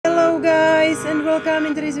Guys, and welcome.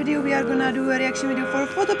 In today's video we are gonna do a reaction video for a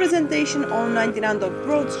photo presentation on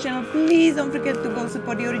 99.broad's channel. Please don't forget to go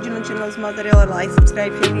support the original channel's material, like,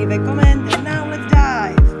 subscribe, share, leave a comment, and now let's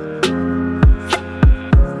dive.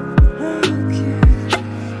 Okay.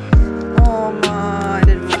 Oh my,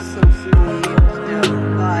 that was so sweet. They're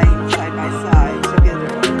lying side by side together.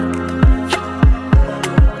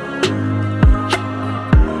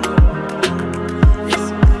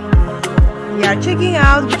 We are checking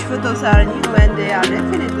out which photos are new, and they are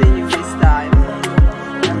definitely new this time.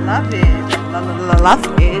 I love it. I love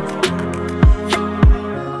it.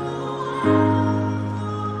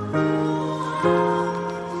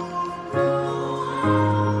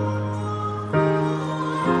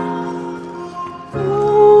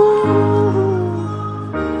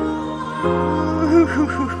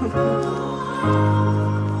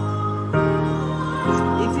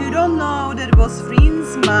 If you don't know, that was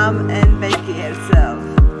Freen's mom and Becky herself.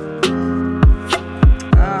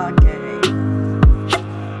 Okay.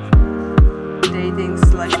 Dating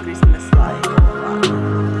slash Christmas life. Wow.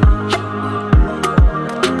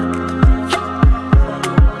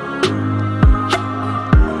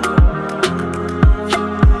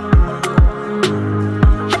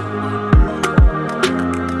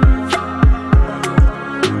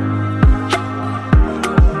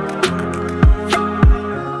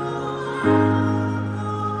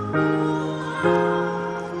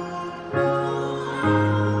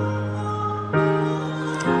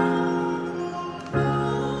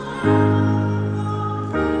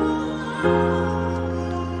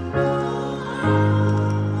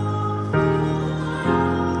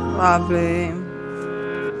 Lovely.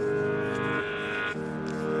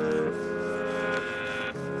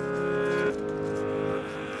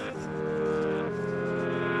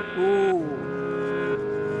 Ooh.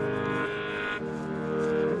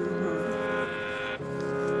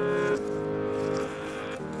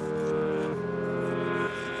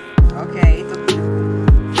 Okay, it's okay.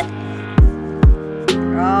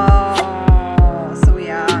 Oh, so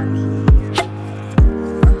young here.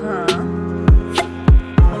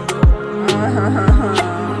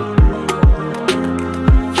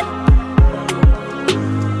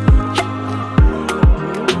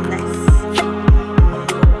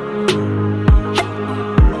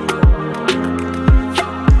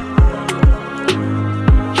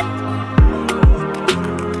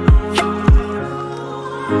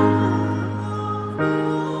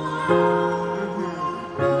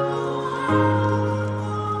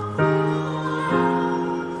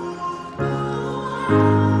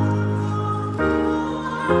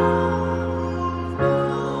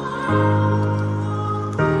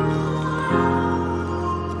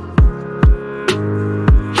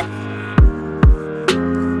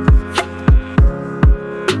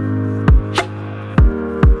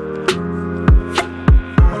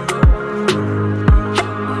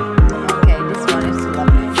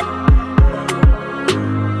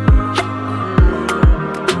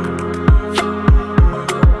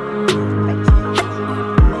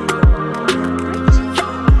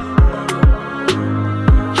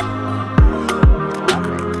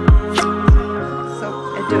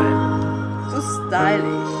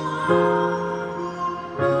 Stylish.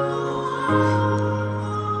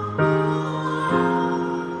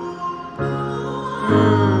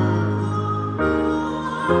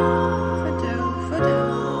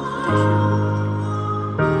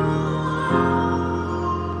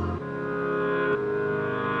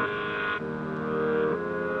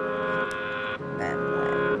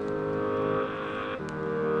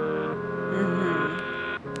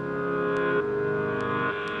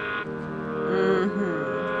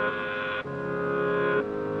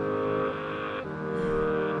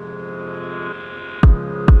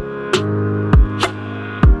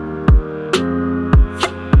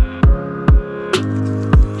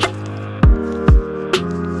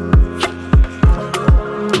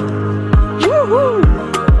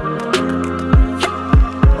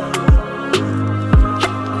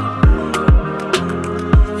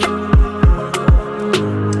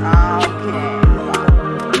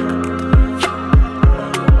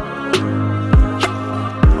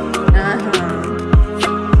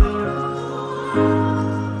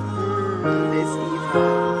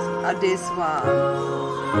 This one.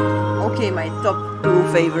 Okay, my top 2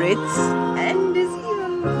 favorites. And this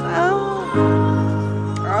even. Oh.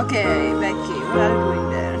 Okay, Becky, what are you doing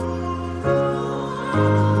there?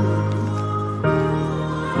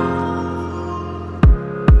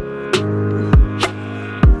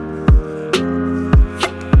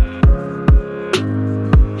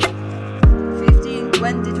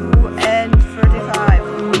 and 35.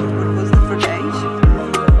 What was the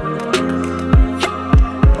footage?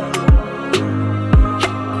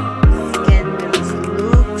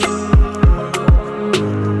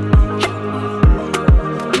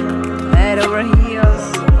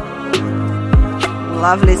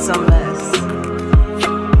 lovely softness.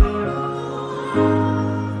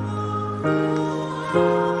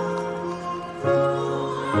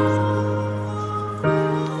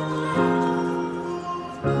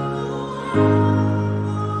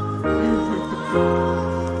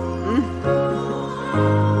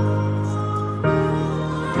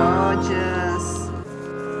 Gorgeous.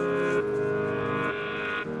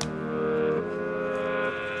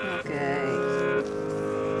 Okay.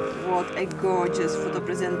 What a gorgeous photo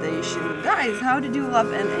presentation. Guys, how did you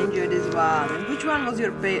love and enjoy this one? And which one was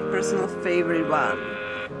your personal favorite one?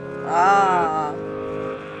 Ah.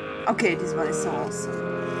 Okay, this one is so awesome.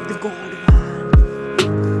 The gold one.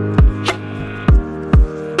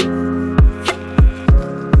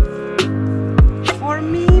 For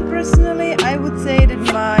me personally, I would say that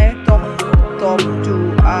my top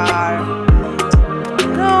two are,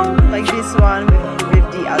 you know, like this one with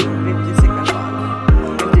the second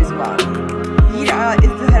one, with this one. Here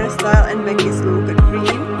is the hairstyle and Becky's look at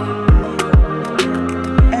Freen,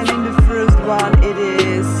 and in the first one it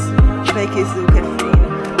is Becky's look at Freen.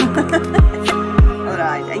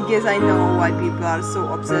 Alright, I guess I know why people are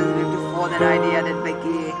so obsessed with the thought and idea that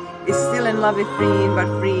Becky is still in love with Freen, but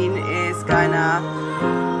Freen is kinda,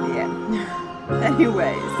 yeah.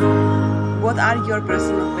 Anyways, what are your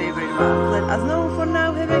personal favorite ones? Let us know. For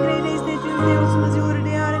now, have a great day, stay tuned, stay awesome as you already